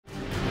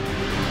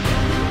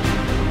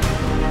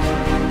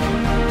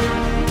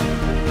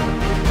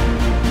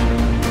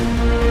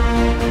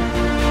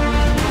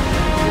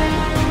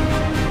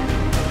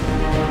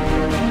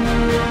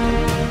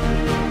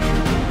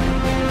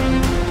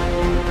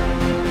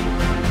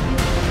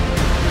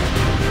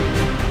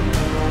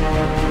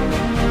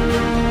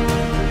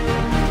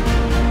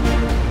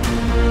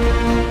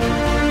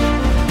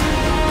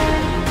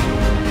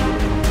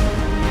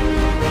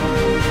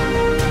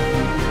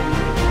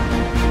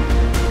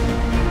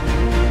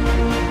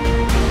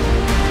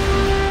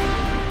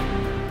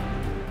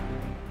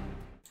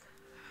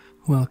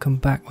Welcome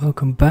back,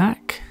 welcome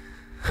back.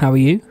 How are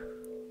you?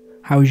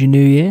 How was your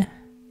new year?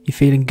 You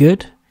feeling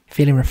good? You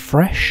feeling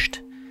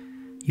refreshed?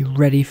 You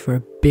ready for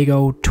a big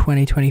old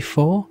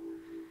 2024?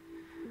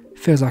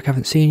 Feels like I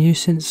haven't seen you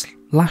since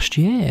last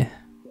year.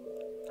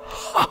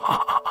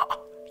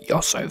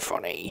 You're so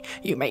funny.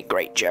 You make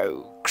great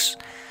jokes.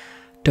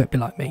 Don't be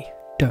like me.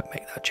 Don't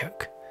make that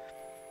joke.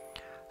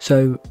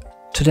 So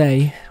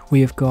today we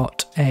have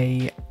got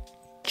a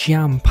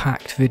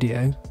jam-packed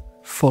video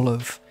full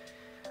of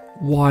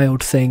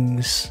wild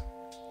things,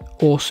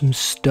 awesome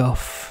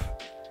stuff,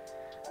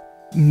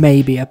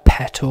 maybe a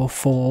pet or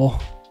four,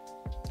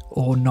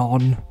 or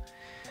none.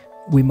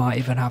 We might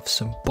even have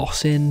some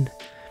bossing,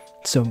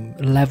 some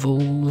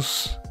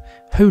levels,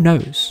 who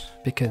knows,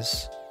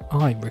 because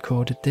I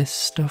recorded this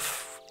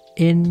stuff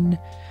in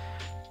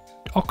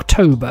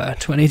October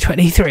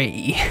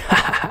 2023.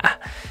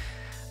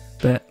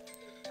 But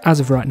as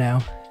of right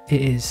now,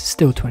 it is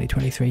still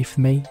 2023 for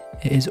me.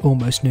 It is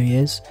almost New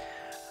Year's,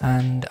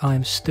 and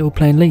I'm still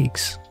playing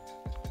leagues.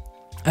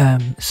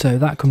 So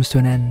that comes to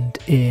an end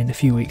in a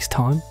few weeks'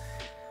 time.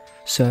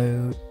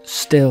 So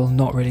still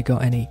not really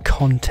got any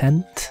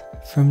content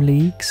from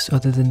leagues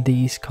other than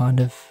these kind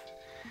of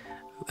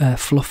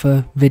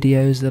fluffer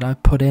videos that I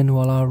put in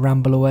while I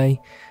ramble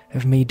away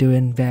of me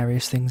doing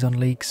various things on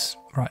leagues.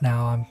 Right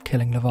now I'm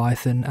killing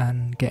Leviathan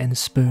and getting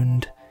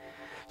spooned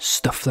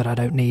stuff that I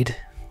don't need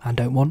and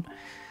don't want.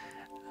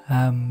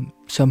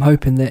 So I'm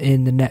hoping that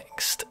in the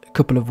next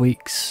couple of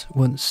weeks,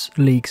 once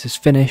leagues has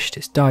finished,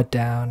 it's died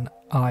down,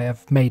 I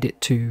have made it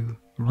to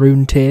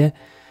rune tier,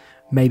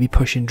 maybe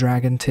pushing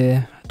dragon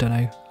tier, I don't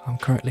know, I'm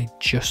currently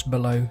just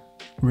below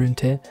rune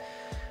tier,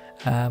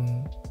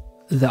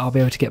 that I'll be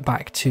able to get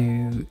back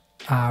to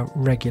our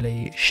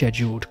regularly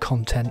scheduled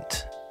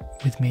content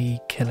with me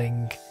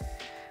killing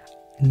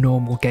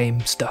normal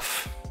game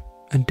stuff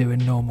and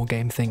doing normal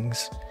game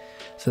things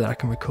so that I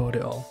can record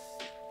it all.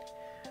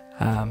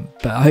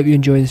 But I hope you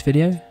enjoy this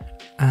video,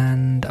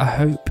 and I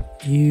hope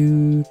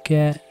you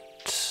get...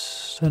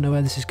 don't know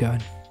where this is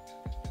going.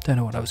 Don't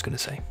know what I was going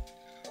to say.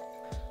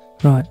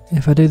 Right,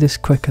 if I do this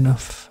quick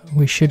enough,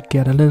 we should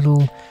get a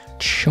little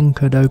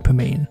chunk of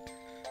dopamine,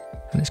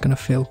 and it's going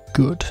to feel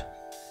good.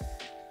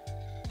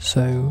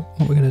 So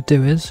what we're going to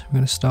do is, we're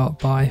going to start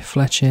by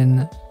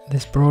fletching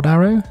this broad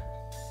arrow.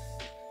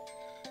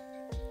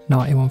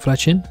 91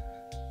 fletching.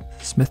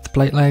 Smith the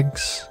plate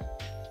legs.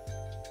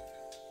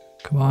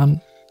 Come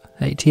on.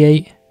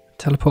 88,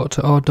 teleport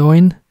to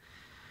Ardoin.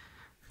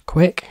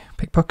 Quick,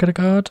 pickpocket a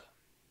guard.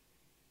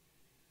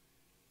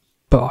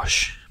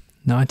 Bosh,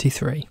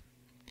 93.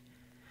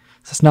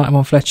 So that's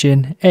 91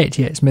 fletching,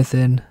 88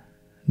 smithing,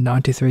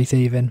 93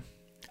 thieving.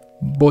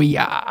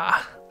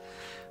 Booyah!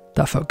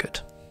 That felt good.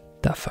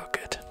 That felt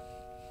good.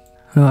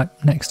 Right,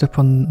 next up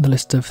on the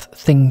list of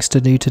things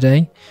to do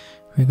today,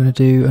 we're going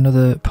to do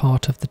another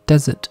part of the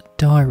desert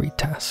diary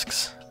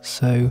tasks.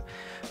 So,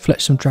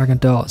 fletch some dragon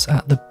darts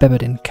at the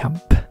Bebedin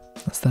camp.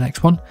 That's the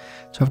next one.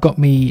 So I've got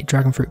me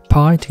dragon fruit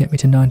pie to get me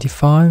to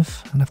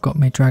 95, and I've got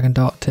me dragon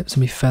dart tips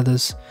and me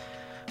feathers.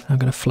 I'm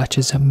going to fletch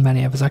as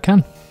many of as I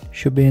can.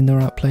 Should be in the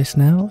right place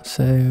now,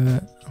 so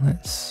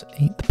let's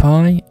eat the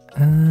pie,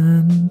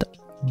 and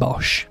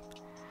bosh.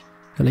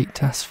 Elite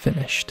task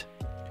finished.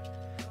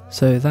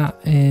 So that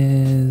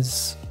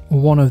is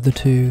one of the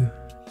two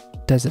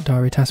desert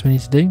diary tasks we need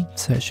to do,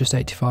 so it's just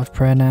 85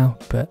 prayer now,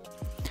 but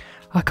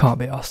I can't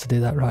be asked to do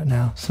that right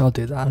now, so I'll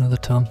do that another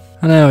time.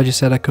 I know I just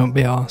said I couldn't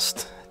be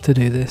asked to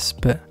do this,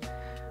 but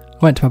I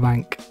went to my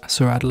bank, I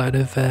saw I had a load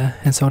of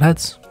ensouled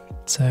heads,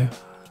 so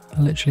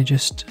I literally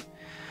just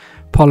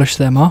polished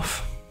them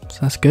off,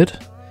 so that's good.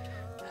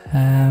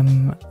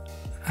 And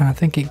I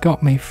think it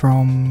got me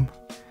from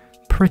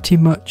pretty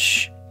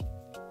much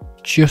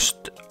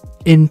just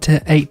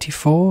into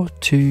 84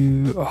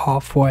 to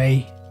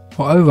halfway,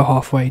 or over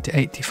halfway to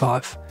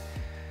 85.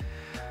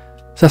 So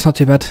that's not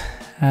too bad.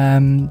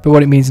 But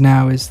what it means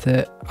now is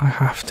that I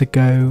have to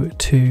go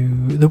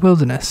to the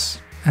wilderness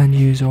and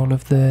use all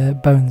of the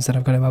bones that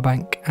I've got in my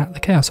bank at the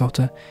Chaos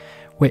Altar,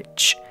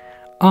 which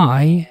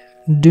I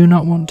do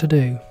not want to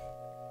do.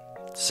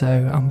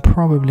 So I'm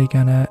probably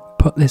going to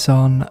put this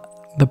on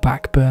the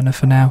back burner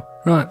for now.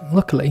 Right,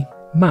 luckily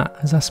Matt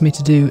has asked me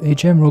to do a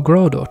general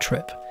Grador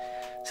trip.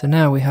 So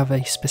now we have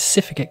a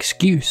specific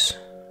excuse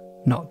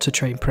not to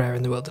train prayer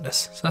in the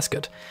wilderness. So that's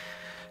good.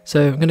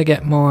 So I'm going to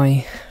get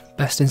my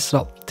best in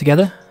slot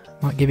together.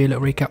 Might give you a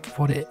little recap of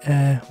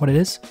what it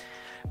is,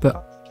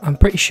 but I'm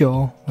pretty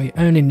sure we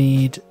only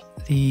need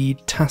the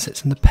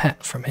tassets and the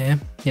pet from here.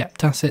 Yeah,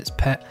 tassets,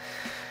 pet.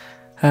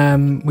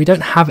 We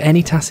don't have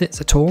any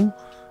tassets at all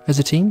as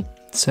a team,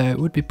 so it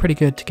would be pretty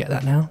good to get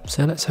that now.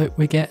 So let's hope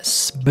we get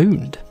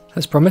spooned.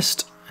 As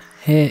promised,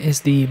 here is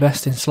the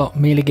best in slot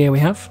melee gear we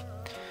have.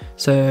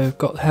 So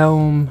got the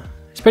helm.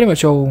 It's pretty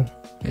much all.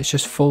 It's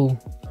just full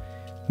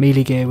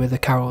melee gear with the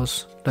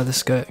Carol's leather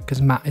skirt,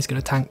 because Matt is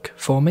going to tank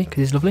for me because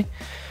he's lovely.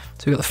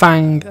 So we've got the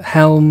Fang,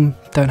 helm,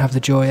 don't have the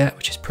Joy yet,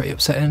 which is pretty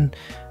upsetting.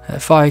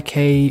 Fire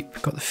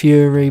cape, got the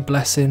Fury,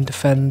 Blessing,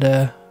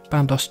 Defender,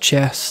 Bandos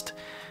chest,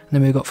 And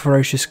then we've got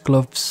ferocious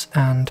gloves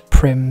and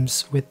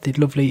prims with the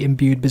lovely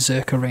imbued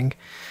berserker ring.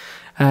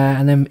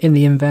 And then in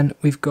the invent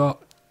we've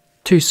got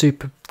 2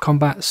 super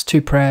combats,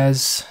 2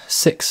 prayers,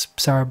 6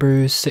 sour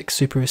brews, 6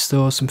 super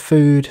restores, some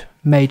food,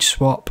 mage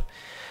swap,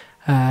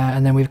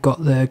 and then we've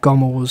got the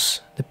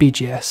gommels, the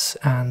BGS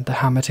and the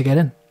hammer to get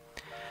in.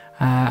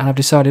 And I've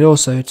decided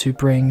also to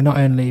bring not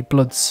only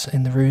bloods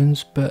in the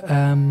runes, but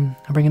I'm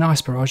bringing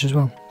ice barrage as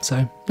well.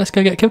 So let's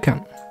go get a kill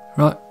count.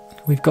 Right,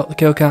 we've got the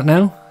kill count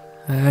now.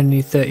 I only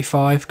need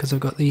 35 because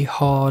I've got the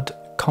hard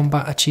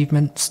combat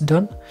achievements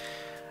done.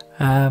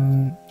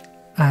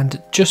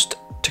 And just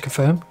to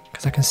confirm,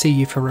 because I can see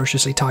you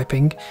ferociously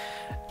typing,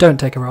 don't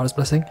take a Rider's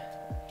Blessing,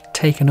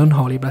 take an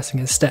Unholy Blessing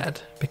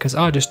instead, because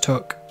I just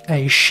took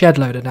a shed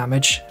load of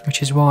damage,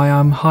 which is why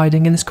I'm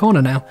hiding in this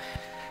corner now.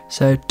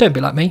 So don't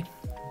be like me,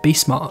 be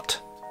smart.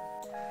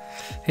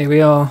 Here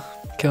we are,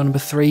 kill number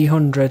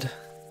 300.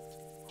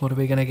 What are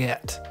we going to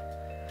get?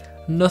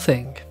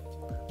 Nothing.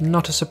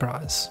 Not a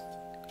surprise.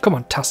 Come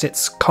on,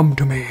 Tassets, come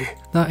to me.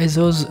 That is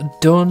us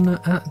done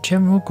at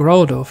General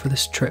Graldor for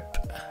this trip.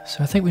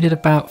 So I think we did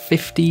about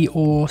 50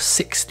 or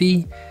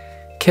 60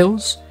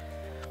 kills.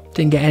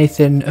 Didn't get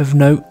anything of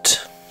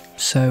note,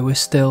 so we're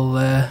still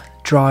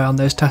dry on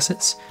those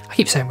Tassets. I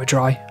keep saying we're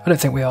dry, I don't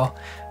think we are,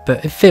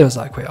 but it feels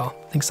like we are.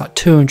 I think it's like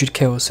 200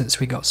 kills since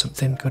we got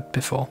something good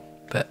before,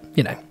 but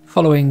you know.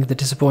 Following the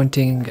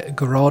disappointing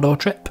Graldor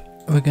trip,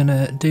 we're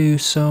gonna do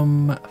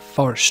some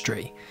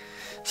forestry.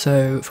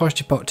 So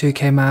Forestry Part 2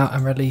 came out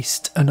and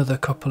released another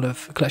couple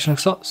of collection of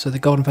slots, so the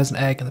Golden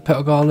Pheasant Egg and the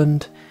Petal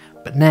Garland,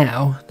 but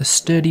now the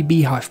Sturdy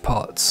Beehive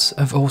parts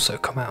have also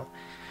come out.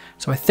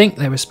 So I think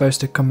they were supposed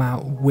to come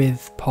out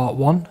with Part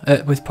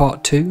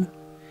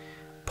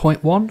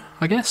 2.1,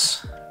 I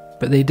guess,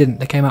 but they didn't.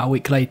 They came out a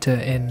week later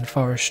in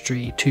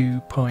Forestry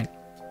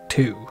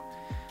 2.2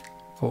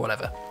 or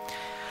whatever.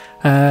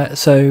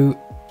 So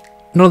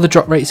none of the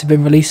drop rates have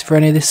been released for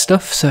any of this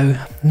stuff, so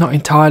not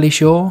entirely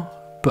sure.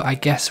 But I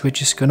guess we're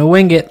just going to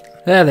wing it.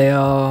 There they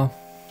are.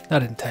 That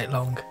didn't take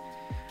long.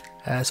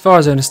 As far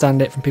as I understand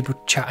it from people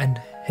chatting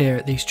here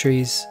at these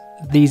trees,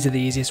 these are the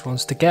easiest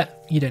ones to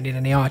get. You don't need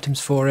any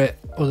items for it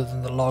other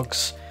than the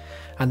logs,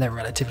 and they're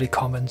relatively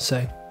common,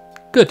 so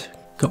good.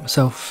 Got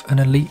myself an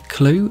elite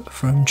clue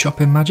from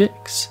Chopping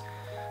Magics,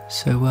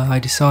 so I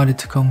decided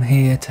to come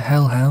here to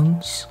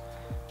Hellhounds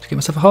to get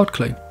myself a hard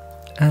clue,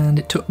 and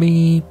it took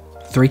me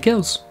 3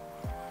 kills.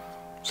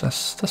 So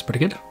that's pretty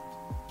good.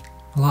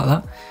 I like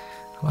that.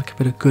 I like a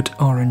bit of good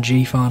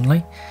RNG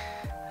finally.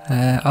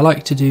 I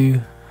like to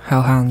do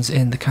Hellhounds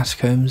in the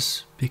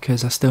Catacombs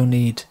because I still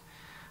need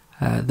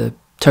the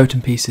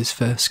totem pieces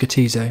for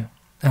Skatizo,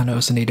 and I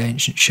also need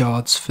ancient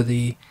shards for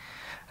the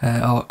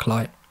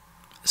Arclight.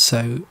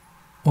 So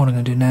what I'm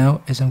going to do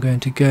now is I'm going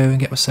to go and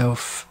get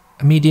myself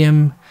a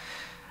medium,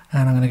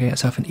 and I'm going to get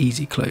myself an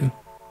easy clue.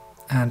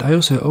 And I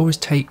also always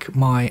take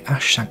my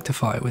Ash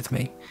Sanctifier with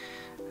me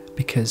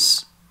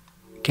because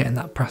getting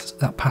that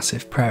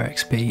passive prayer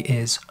XP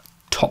is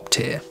top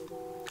tier,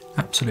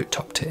 absolute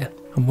top tier.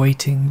 I'm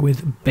waiting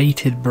with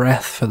bated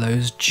breath for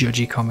those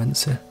judgy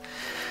comments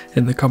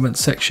in the comments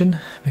section,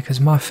 because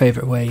my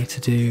favourite way to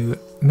do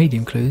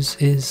medium clues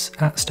is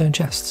at stone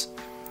chests.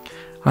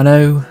 I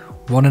know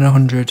 1 in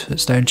 100 at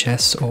stone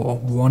chests or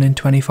 1 in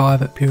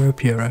 25 at Puro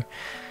Puro,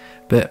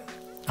 but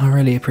I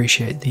really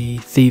appreciate the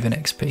thieving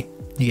XP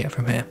you get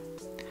from here,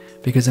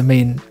 because I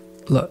mean,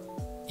 look,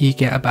 you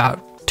get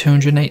about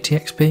 280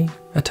 XP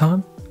a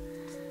time,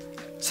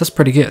 so that's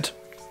pretty good.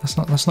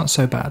 That's not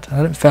so bad.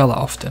 I don't fail that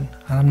often,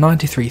 and I'm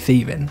 93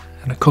 thieving,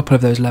 and a couple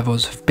of those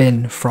levels have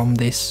been from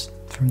these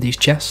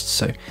chests,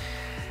 so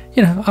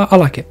you know, I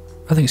like it.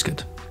 I think it's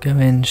good.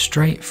 Going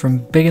straight from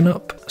bigging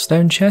up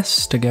stone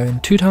chests to going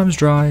 2 times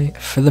dry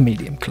for the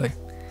medium clue.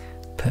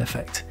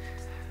 Perfect.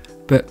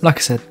 But like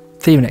I said,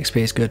 thieving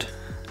XP is good,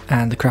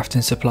 and the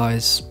crafting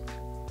supplies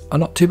are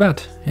not too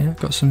bad. Yeah,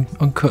 got some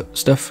uncut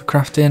stuff for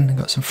crafting,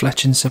 got some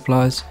fletching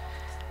supplies,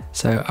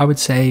 so I would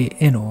say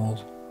in all,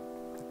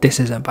 this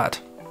isn't bad.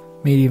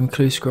 Medium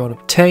clue scroll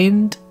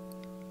obtained.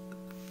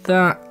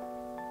 That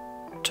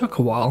took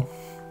a while.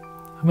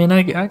 I mean,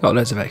 I got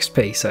loads of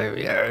XP, so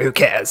yeah, who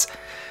cares?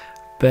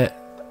 But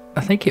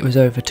I think it was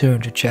over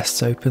 200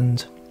 chests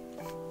opened,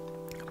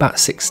 about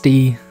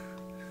 60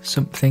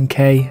 something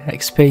K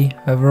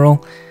XP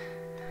overall.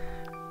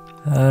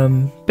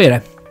 But you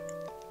know,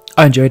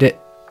 I enjoyed it.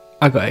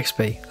 I got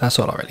XP. That's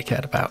all I really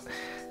cared about,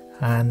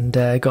 and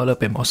got a little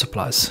bit more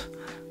supplies.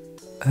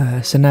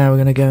 So now we're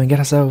going to go and get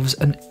ourselves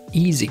an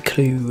easy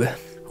clue.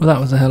 Well, that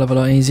was a hell of a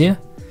lot easier.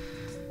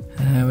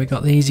 We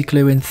got the easy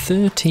clue in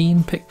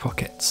 13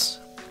 pickpockets.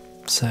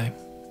 So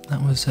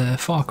that was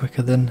far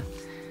quicker than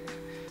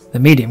the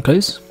medium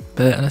clues.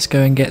 But let's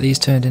go and get these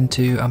turned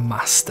into a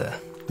master.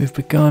 We've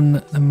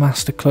begun the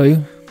master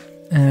clue,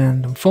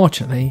 and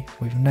unfortunately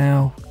we've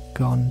now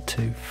gone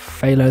to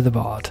Phalo the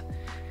Bard.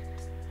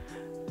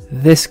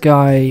 This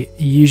guy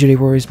usually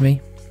worries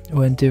me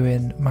when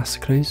doing master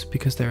clues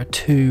because there are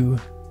 2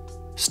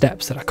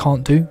 steps that I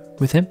can't do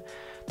with him.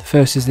 The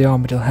first is the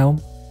Armadillo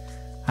Helm,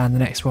 and the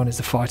next one is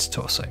the Fighter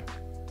Torso.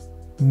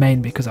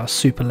 mainly because I was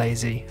super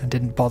lazy and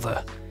didn't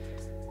bother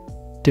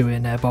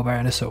doing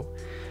Barbarian Assault.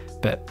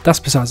 But that's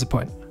besides the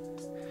point.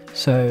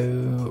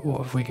 So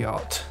what have we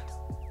got?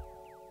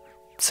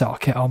 Set our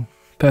kit on.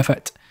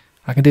 Perfect.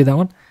 I can do that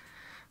one.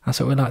 That's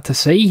what we like to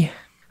see.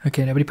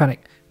 Okay, nobody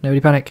panic.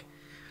 Nobody panic.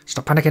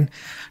 Stop panicking.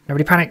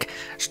 Nobody panic.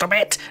 Stop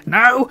it.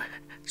 No.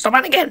 Stop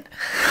panicking.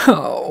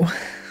 Oh.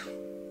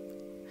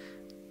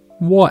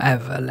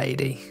 Whatever,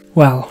 lady.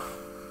 Well,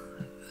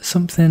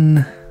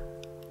 something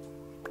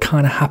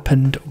kind of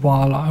happened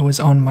while I was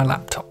on my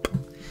laptop.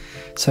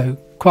 So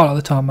quite a lot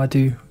of the time I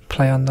do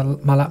play on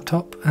my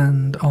laptop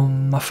and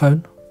on my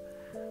phone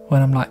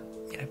when I'm like,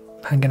 you know,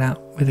 hanging out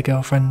with a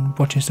girlfriend,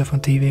 watching stuff on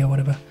TV or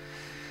whatever.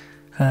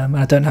 And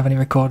I don't have any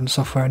recording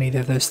software on either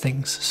of those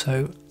things,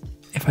 so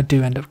if I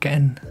do end up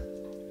getting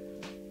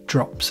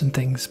drops and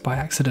things by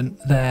accident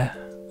there,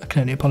 I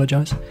can only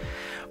apologise.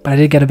 But I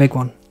did get a big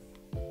one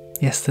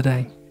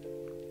yesterday.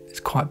 It's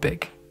quite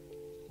big,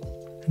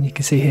 and you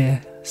can see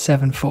here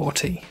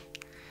 740.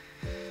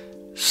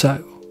 So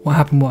what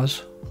happened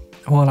was,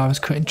 while I was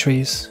cutting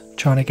trees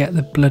trying to get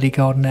the bloody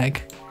golden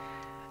egg,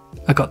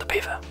 I got the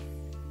beaver.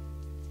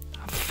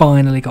 I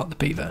finally got the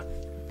beaver.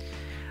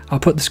 I'll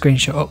put the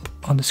screenshot up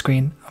on the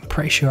screen. I'm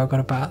pretty sure I got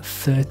about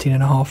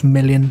 13.5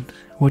 million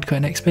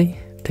woodcutting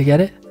XP to get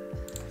it.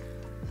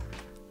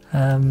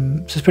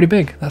 So it's pretty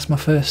big. That's my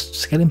first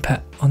skilling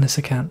pet on this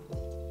account.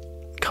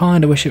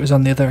 Kind of wish it was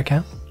on the other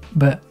account,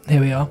 but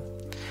here we are.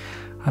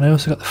 And I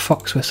also got the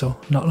fox whistle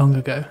not long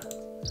ago.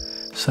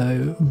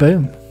 So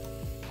boom.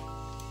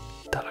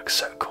 That looks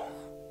so cool.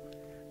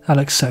 That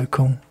looks so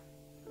cool.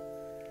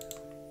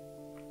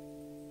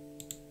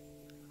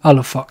 I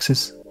love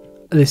foxes.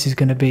 This isn't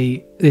going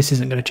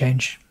to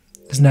change.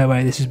 There's no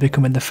way this is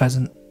becoming the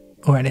pheasant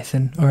or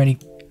anything, or any,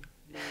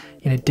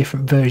 you know,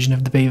 different version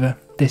of the beaver.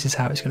 This is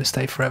how it's going to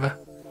stay forever.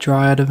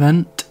 Dryad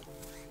event.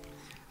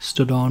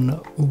 Stood on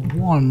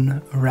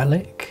one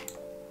relic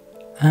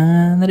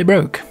and then it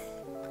broke.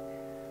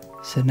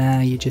 So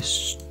now you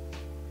just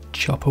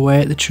chop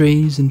away at the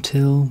trees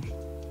until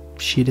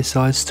she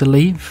decides to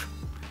leave.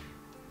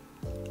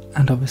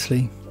 And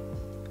obviously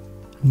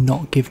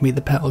not give me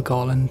the petal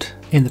garland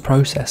in the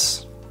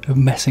process of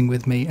messing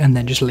with me and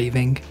then just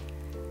leaving.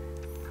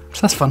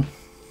 So that's fun.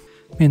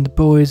 Me and the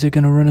boys are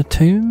going to run a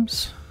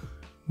tombs.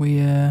 We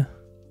don't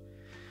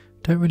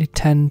really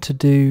tend to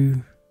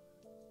do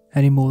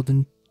any more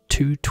than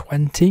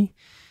 220.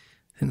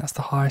 I think that's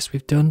the highest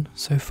we've done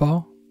so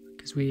far,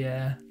 because we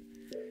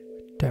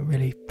don't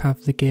really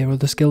have the gear or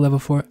the skill level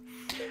for it.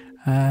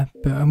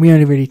 And we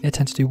only really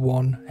tend to do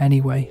one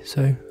anyway.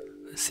 So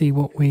let's see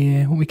what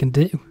we can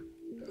do.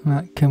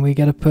 Right, can we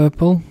get a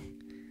purple?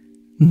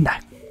 No.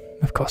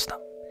 Of course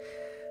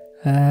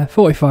not.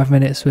 45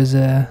 minutes was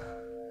a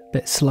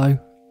bit slow,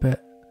 but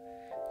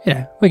you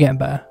know, we're getting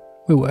better.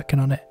 We're working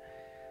on it.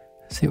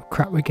 See what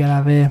crap we get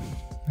out of here.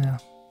 Yeah,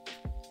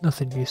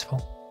 nothing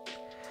useful.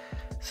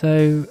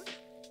 So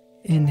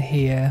in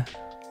here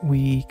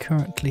we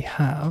currently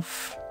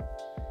have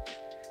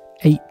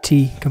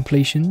 80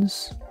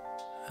 completions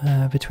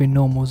between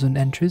normals and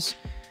entries,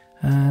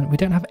 and we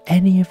don't have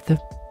any of the.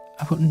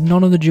 I've got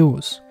none of the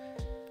jewels.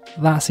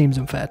 That seems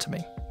unfair to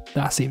me.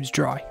 That seems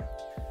dry.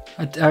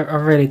 I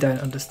really don't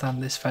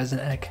understand this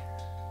pheasant egg.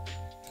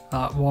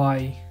 Like,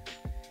 why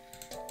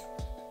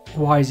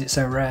is it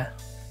so rare?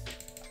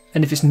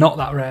 And if it's not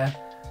that rare,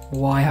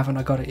 why haven't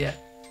I got it yet?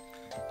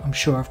 I'm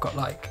sure I've got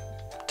like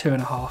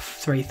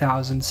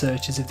 2,500–3,000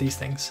 searches of these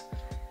things.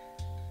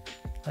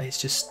 Like, I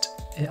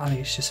think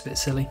it's just a bit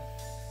silly.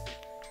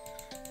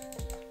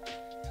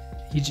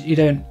 You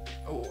don't.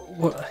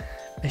 What?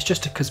 It's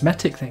just a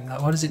cosmetic thing.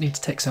 Like, why does it need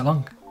to take so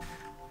long?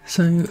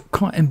 So,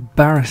 quite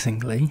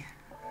embarrassingly,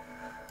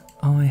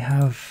 I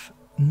have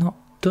not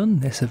done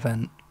this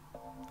event,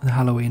 the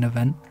Halloween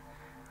event.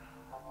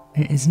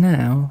 It is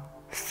now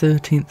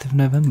 13th of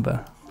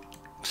November,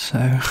 so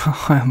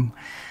I am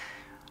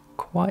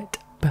quite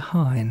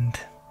behind.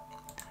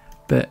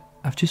 But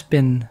I've just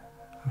been,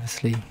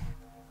 obviously,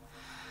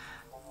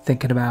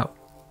 thinking about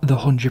the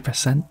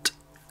 100%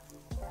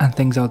 and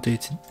things I'll do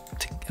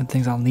and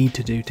things I'll need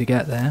to do to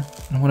get there.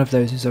 And one of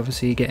those is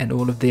obviously getting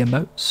all of the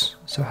emotes.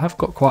 So I have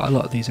got quite a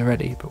lot of these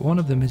already, but one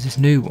of them is this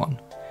new one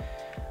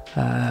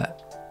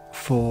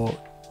for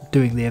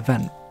doing the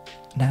event.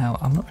 Now,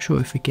 I'm not sure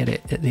if we get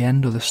it at the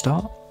end or the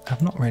start.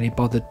 I've not really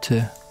bothered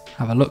to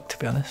have a look, to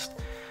be honest.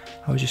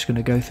 I was just going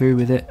to go through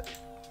with it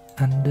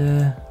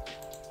and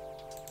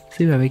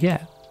see where we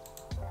get.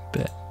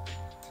 But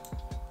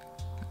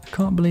I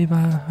can't believe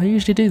I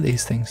usually do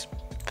these things.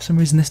 For some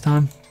reason this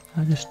time,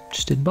 I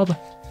just didn't bother.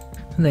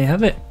 And there you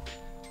have it.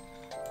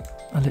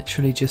 I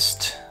literally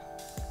just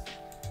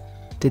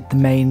did the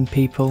main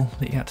people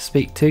that you had to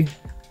speak to.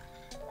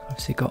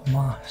 Obviously got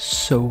my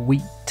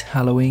sweet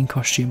Halloween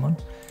costume on.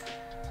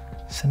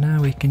 So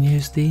now we can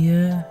use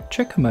the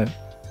trick emote.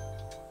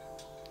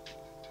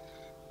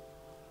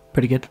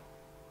 Pretty good.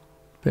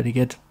 Pretty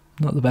good.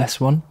 Not the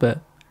best one, but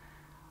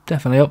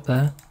definitely up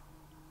there.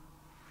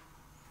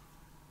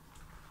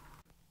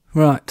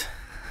 Right.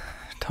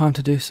 Time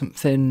to do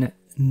something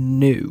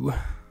new.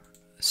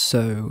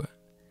 So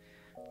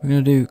we're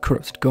going to do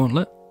Corrupted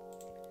Gauntlet,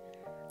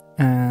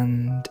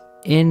 and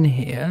in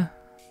here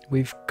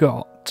we've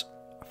got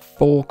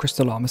 4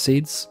 Crystal Armor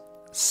Seeds,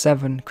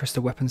 7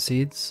 Crystal Weapon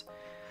Seeds,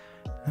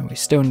 and we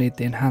still need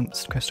the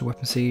Enhanced Crystal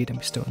Weapon Seed, and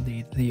we still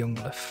need the Young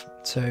Glyph.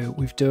 So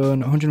we've done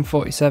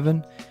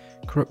 147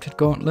 Corrupted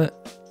Gauntlet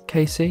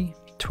KC,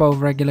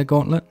 12 regular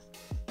Gauntlet.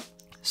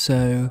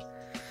 So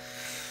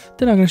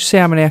then I'm going to see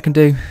how many I can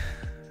do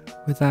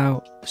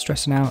without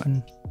stressing out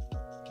and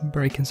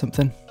breaking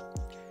something.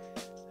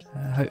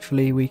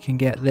 Hopefully we can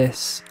get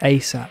this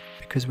ASAP,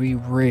 because we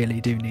really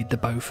do need the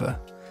Bofa,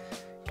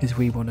 because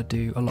we want to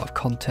do a lot of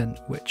content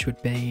which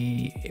would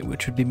be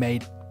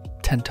made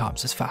 10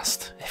 times as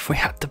fast if we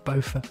had the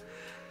Bofa.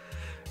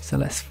 So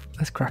let's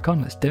crack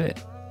on, let's do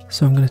it.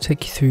 So I'm going to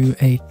take you through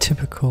a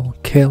typical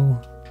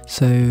kill.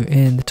 So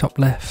in the top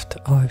left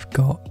I've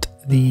got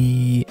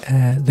the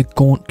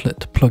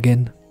Gauntlet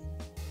plugin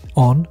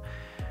on,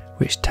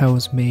 which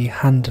tells me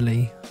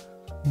handily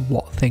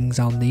what things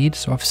I'll need.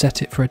 So I've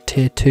set it for a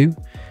tier 2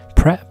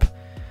 prep.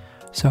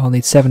 So I'll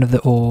need 7 of the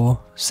ore,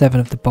 7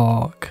 of the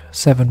bark,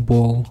 7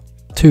 wool,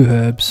 2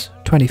 herbs,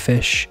 20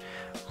 fish,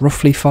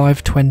 roughly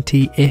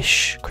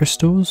 520-ish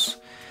crystals,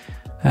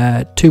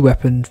 2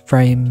 weapon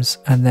frames,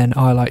 and then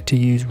I like to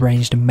use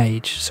ranged and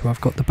mage. So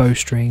I've got the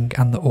bowstring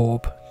and the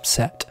orb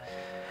set.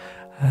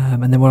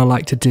 And then what I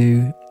like to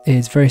do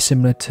is very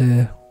similar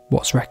to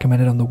what's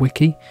recommended on the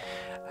wiki.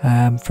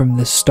 From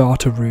the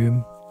starter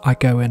room, I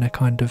go in a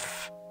kind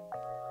of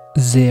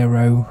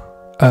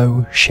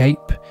 0-O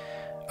shape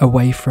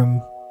away from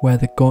where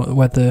the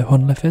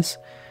Hunlif is,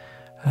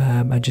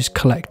 and just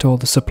collect all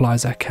the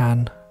supplies I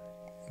can,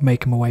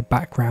 make my way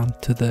back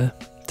round to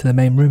the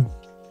main room.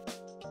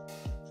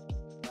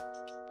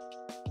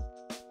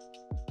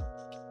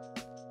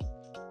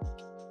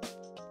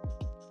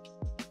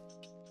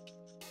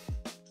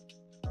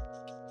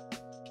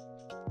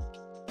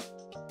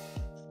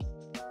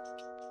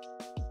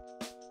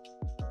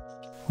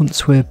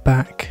 Once we're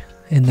back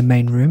in the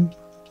main room,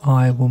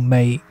 I will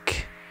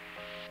make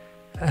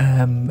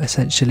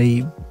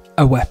essentially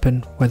a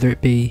weapon, whether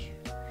it be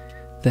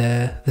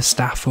the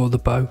staff or the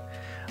bow,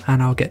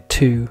 and I'll get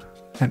 2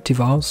 empty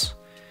vials.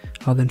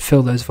 I'll then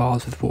fill those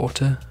vials with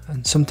water,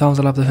 and sometimes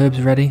I'll have the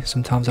herbs ready,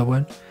 sometimes I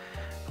won't.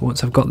 But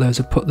once I've got those,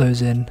 I'll put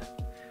those in,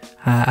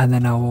 and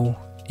then I will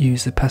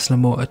use the pestle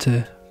and mortar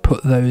to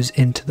put those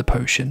into the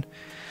potion.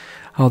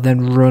 I'll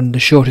then run the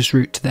shortest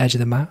route to the edge of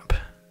the map,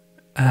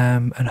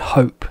 and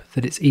hope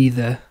that it's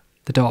either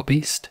the Dark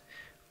Beast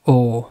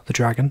or the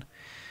dragon,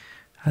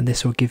 and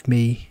this will give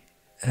me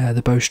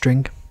the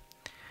bowstring.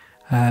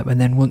 And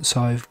then once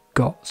I've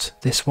got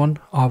this one,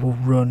 I will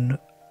run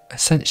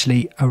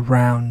essentially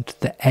around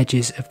the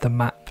edges of the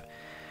map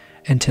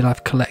until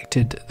I've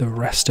collected the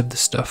rest of the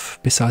stuff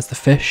besides the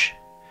fish,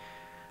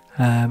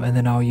 and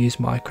then I'll use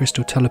my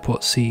crystal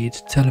teleport seed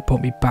to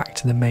teleport me back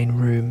to the main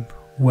room,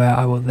 where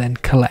I will then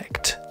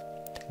collect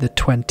the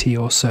 20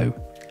 or so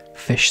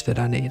fish that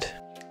I need.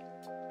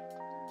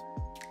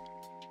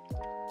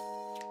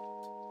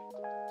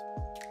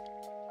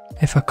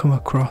 If I come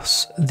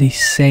across the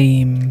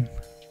same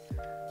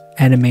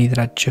enemy that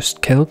I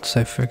just killed,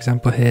 so for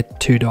example here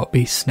 2 dark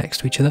beasts next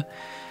to each other,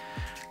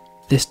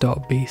 this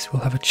dark beast will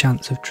have a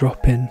chance of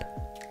dropping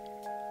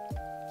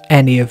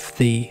any of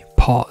the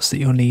parts that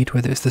you'll need,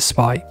 whether it's the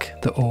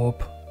spike, the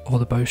orb or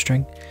the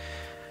bowstring.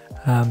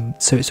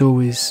 So it's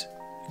always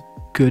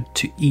good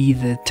to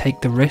either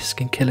take the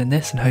risk in killing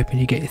this and hoping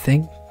you get your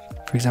thing.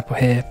 For example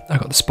here I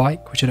got the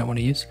spike, which I don't want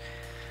to use,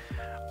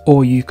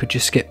 or you could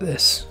just skip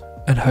this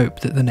and hope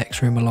that the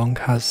next room along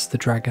has the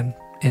dragon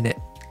in it.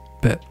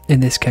 But in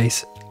this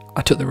case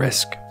I took the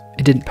risk,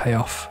 it didn't pay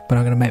off, but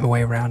I'm going to make my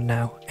way around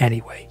now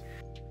anyway.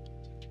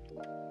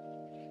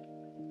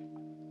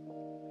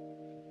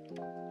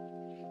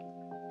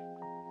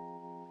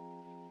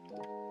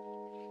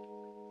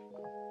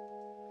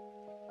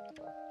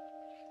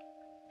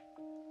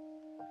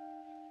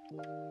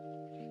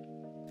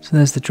 So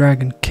there's the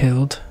dragon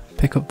killed.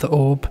 Pick up the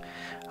orb.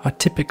 I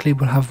typically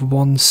will have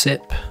 1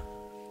 sip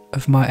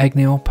of my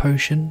Egniol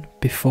potion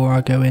before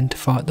I go in to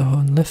fight the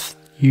Hunlif,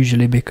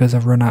 usually because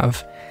I've run out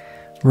of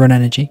run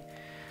energy.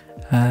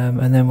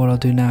 And then what I'll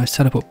do now is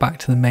teleport back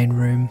to the main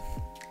room,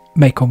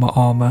 make all my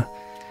armour,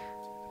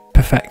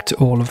 perfect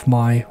all of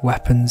my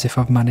weapons if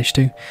I've managed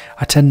to.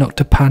 I tend not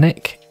to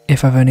panic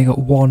if I've only got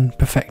 1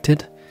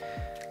 perfected.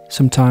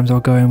 Sometimes I'll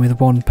go in with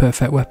 1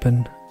 perfect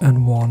weapon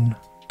and 1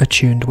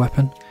 attuned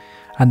weapon,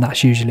 and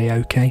that's usually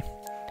okay.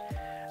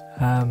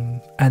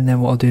 And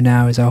then what I'll do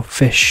now is I'll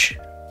fish,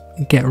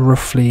 get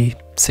roughly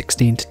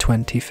 16 to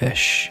 20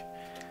 fish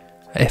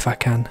if I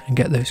can, and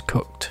get those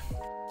cooked.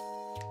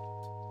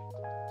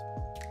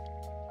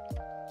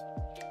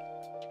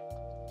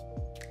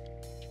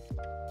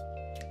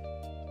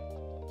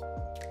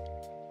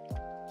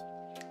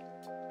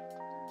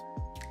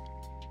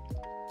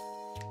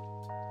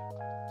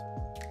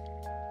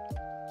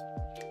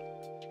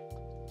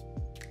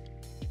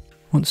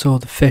 Once all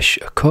the fish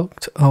are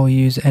cooked, I'll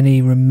use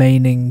any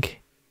remaining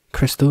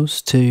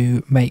crystals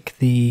to make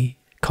the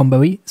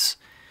combo eats,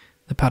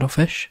 the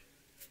paddlefish,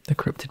 the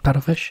cryptid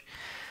paddlefish.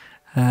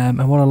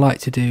 And what I like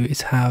to do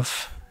is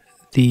have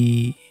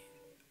the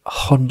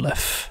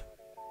Hunlef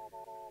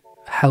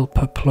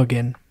helper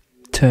plugin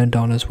turned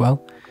on as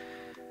well,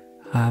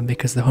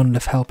 because the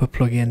Hunlef helper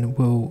plugin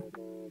will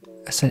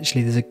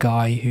essentially, there's a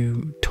guy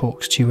who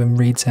talks to you and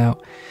reads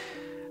out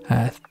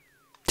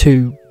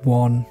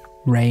 2-1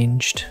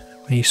 ranged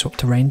when you swap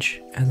to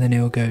range, and then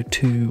he'll go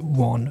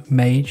 2-1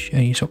 mage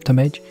and you swap to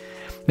mage.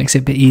 Makes it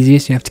a bit easier,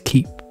 so you have to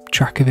keep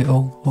track of it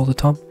all the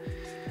time.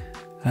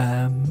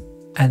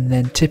 And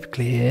then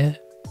typically here,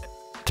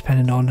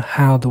 depending on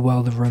how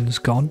well the run's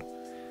gone,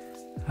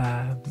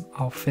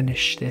 I'll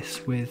finish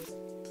this with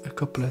a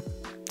couple of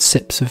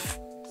sips of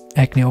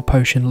Eggnil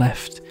potion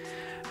left,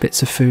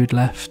 bits of food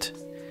left.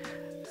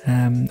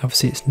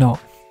 Obviously it's not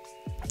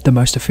the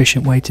most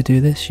efficient way to do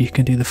this. You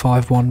can do the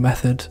 5-1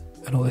 method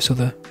and all this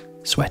other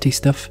sweaty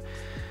stuff,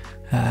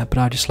 but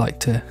I just like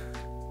to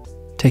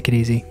take it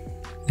easy,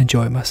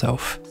 enjoy it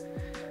myself.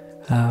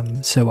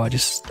 So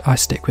I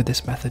stick with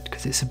this method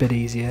because it's a bit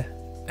easier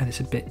and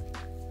it's a bit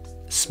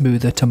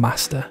smoother to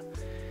master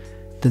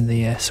than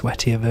the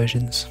sweatier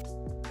versions.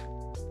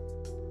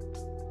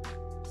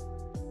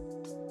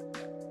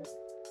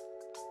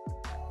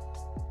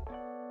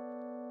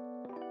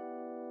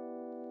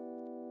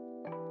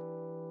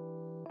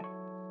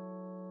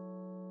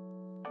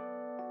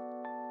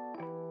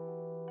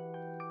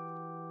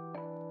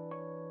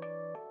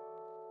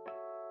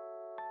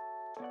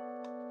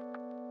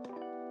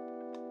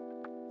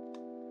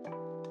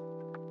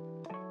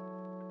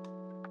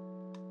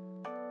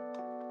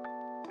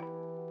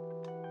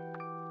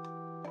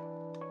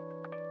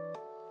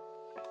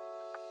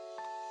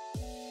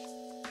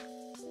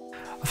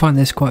 I find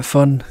this quite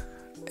fun.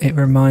 It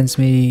reminds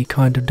me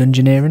kind of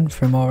dungeoneering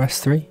from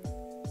RS3,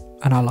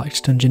 and I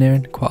liked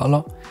dungeoneering quite a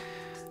lot.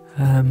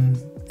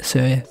 So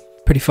yeah,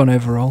 pretty fun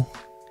overall.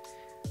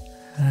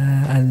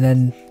 And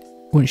then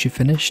once you've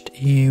finished,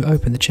 you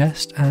open the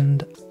chest,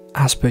 and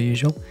as per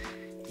usual,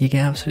 you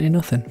get absolutely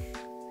nothing.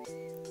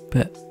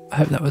 But I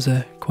hope that was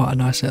quite a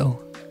nice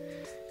little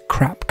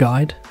crap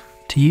guide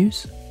to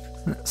use.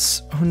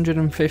 That's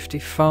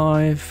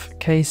 155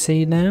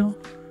 KC now.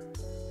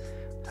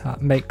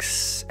 That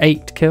makes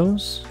 8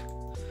 kills.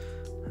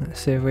 Let's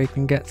see if we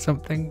can get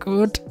something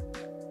good.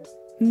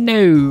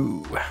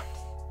 No!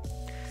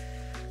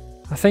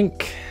 I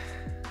think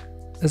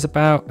there's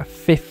about a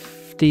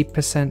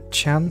 50%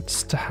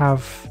 chance to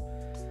have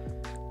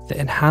the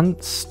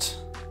enhanced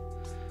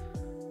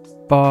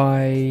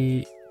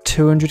by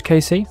 200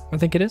 KC, I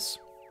think it is.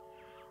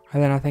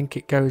 And then I think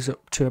it goes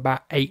up to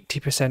about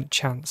 80%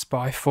 chance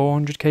by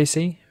 400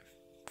 KC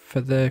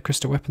for the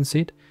crystal weapon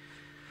seed.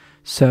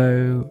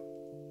 So,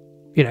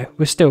 you know,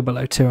 we're still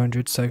below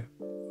 200, so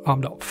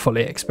I'm not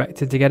fully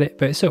expected to get it,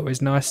 but it's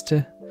always nice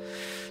to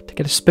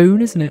get a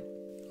spoon, isn't it?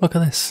 Look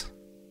at this.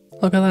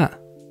 Look at that.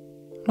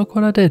 Look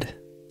what I did.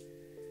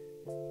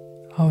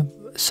 Oh,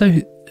 so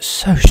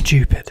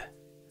stupid.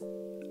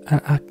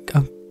 I'm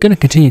going to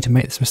continue to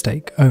make this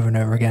mistake over and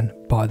over again,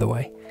 by the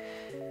way.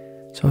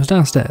 So I was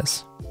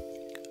downstairs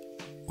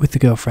with the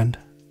girlfriend,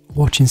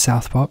 watching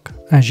South Park,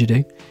 as you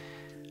do,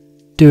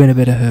 doing a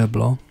bit of herb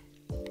lore,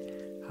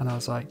 and I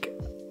was like,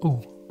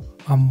 oh,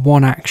 I'm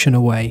one action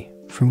away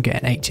from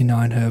getting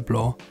 89 herb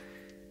lore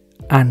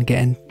and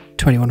getting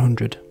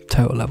 2100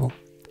 total level.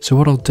 So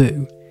what I'll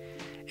do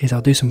is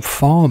I'll do some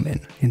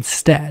farming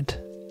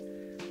instead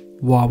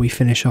while we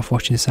finish off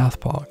watching South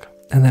Park,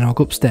 and then I'll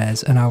go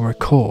upstairs and I'll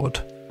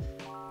record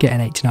getting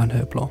 89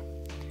 herb lore.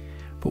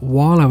 But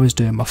while I was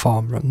doing my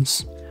farm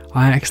runs,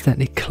 I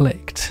accidentally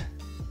clicked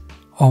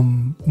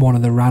on one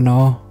of the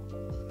Ranar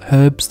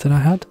herbs that I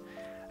had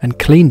and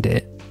cleaned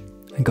it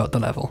and got the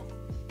level.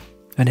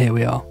 And here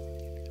we are,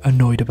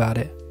 annoyed about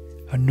it,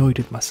 annoyed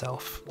with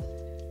myself.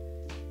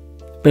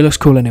 But it looks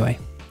cool anyway.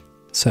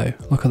 So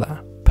look at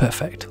that,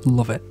 perfect,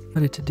 love it. I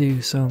needed to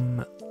do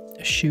some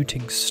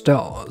shooting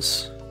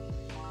stars,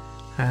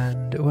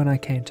 and when I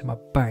came to my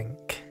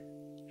bank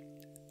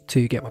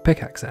to get my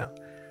pickaxe out,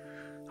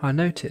 I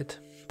noted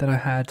that I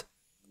had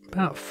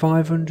about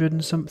 500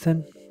 and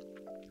something,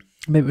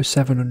 maybe it was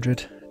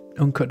 700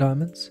 uncut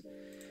diamonds.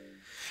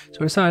 So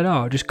I decided,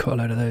 I'll just cut a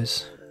load of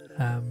those,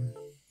 and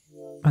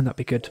that'd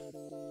be good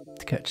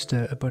to get just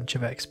a bunch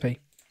of XP.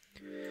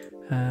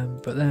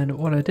 But then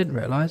what I didn't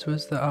realise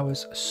was that I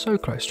was so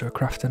close to a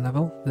crafting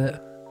level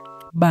that,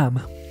 bam,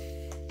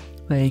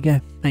 there you go,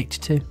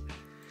 82.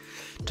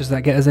 Does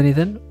that get us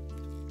anything?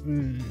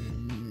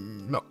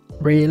 Not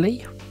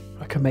really.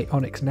 I can make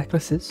onyx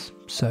necklaces,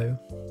 so...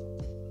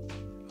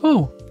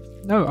 Oh,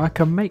 no, I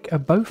can make a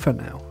bofa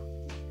now.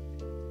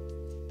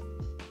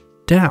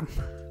 Damn.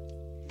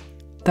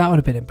 That would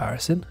have been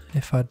embarrassing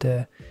if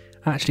I'd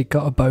actually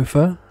got a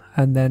bofa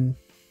and then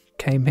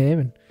came here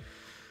and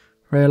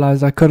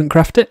realised I couldn't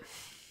craft it.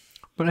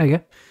 But there you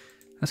go.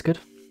 That's good.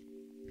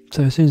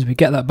 So as soon as we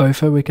get that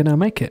bofa, we can now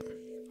make it.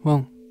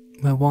 Well,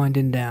 we're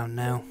winding down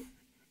now.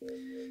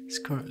 It's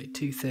currently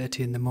 2:30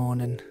 in the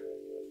morning.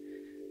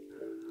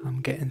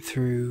 I'm getting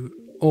through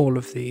all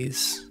of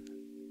these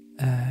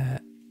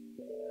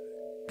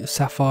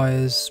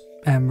sapphires,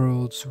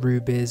 emeralds,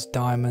 rubies,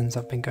 diamonds.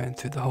 I've been going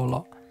through the whole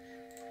lot.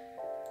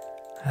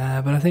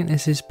 But I think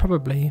this is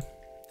probably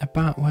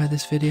about where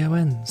this video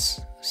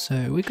ends.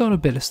 So we got a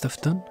bit of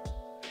stuff done,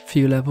 a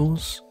few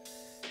levels,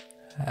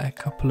 a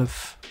couple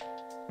of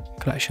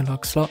collection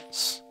log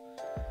slots,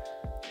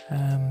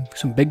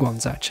 some big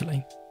ones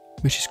actually,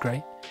 which is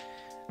great.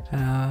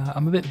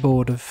 I'm a bit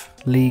bored of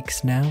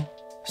leagues now,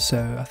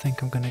 so I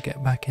think I'm going to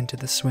get back into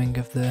the swing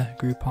of the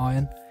group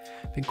iron.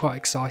 Been quite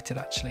excited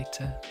actually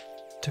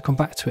to come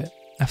back to it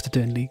after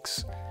doing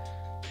leagues.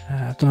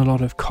 I've done a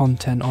lot of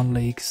content on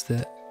leagues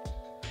that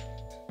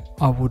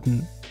I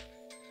wouldn't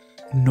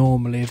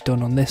normally have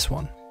done on this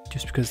one,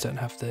 just because I don't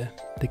have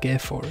the gear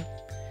for it.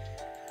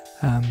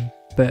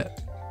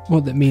 But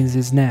what that means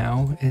is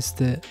now is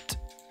that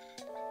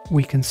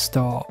we can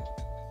start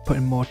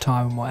putting more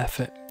time and more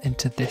effort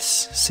into this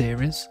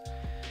series.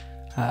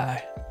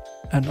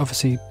 And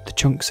obviously the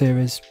chunk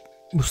series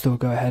will still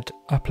go ahead.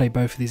 I play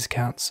both of these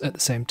accounts at the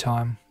same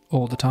time,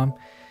 all the time,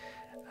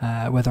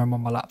 whether I'm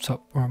on my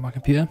laptop or on my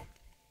computer.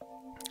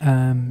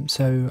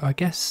 So I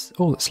guess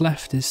all that's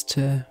left is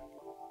to,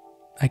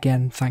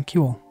 again, thank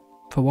you all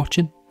for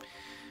watching.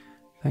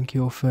 Thank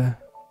you all for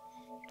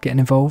getting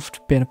involved,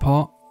 being a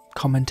part,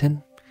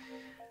 commenting.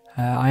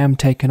 I am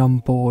taking on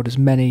board as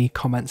many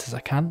comments as I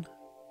can.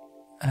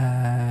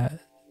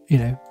 You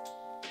know,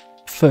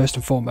 first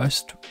and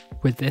foremost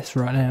with this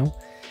right now,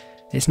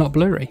 it's not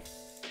blurry,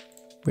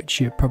 which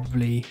you're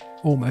probably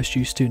almost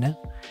used to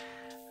now,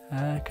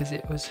 because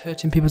it was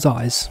hurting people's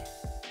eyes.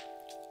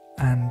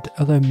 And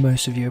although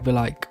most of you will be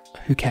like,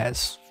 who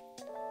cares?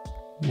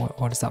 What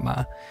does that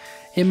matter?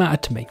 It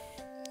mattered to me,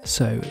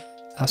 so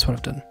that's what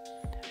I've done.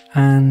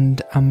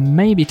 And I'm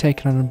maybe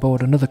taking on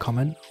board another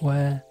comment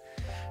where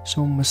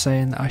someone was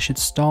saying that I should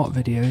start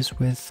videos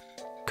with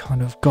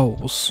kind of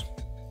goals.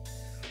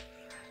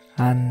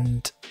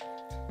 And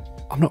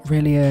I'm not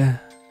really a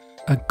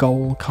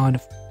goal kind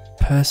of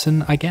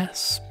person, I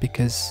guess,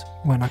 because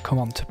when I come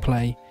on to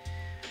play,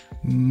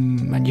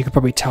 and you can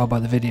probably tell by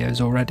the videos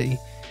already,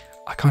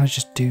 I kind of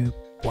just do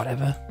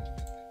whatever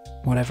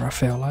I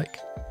feel like,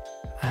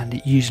 and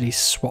it usually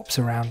swaps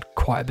around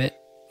quite a bit.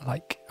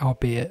 Like I'll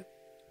be at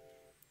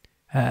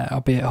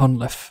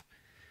Hunliff,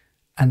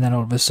 and then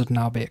all of a sudden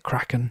I'll be at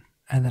Kraken,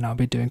 and then I'll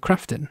be doing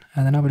crafting,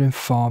 and then I'll be doing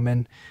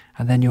farming,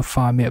 and then you'll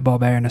find me at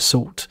Barbarian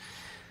Assault.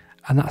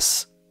 And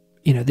that's,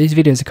 you know, these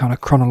videos are kind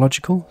of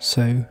chronological,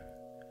 so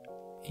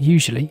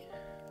usually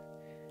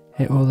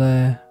it will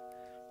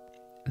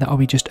that'll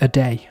be just a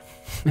day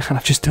and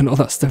I've just done all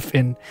that stuff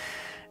in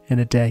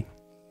a day.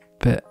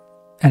 But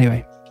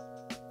anyway,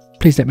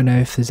 please let me know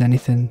if there's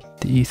anything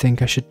that you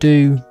think I should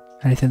do,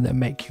 anything that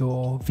make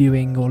your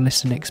viewing or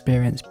listening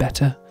experience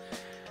better,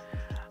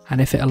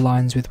 and if it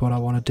aligns with what I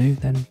want to do,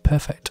 then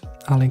perfect,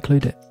 I'll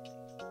include it.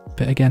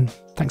 But again,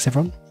 thanks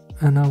everyone,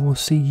 and I will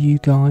see you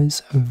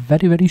guys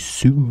very, very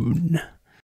soon.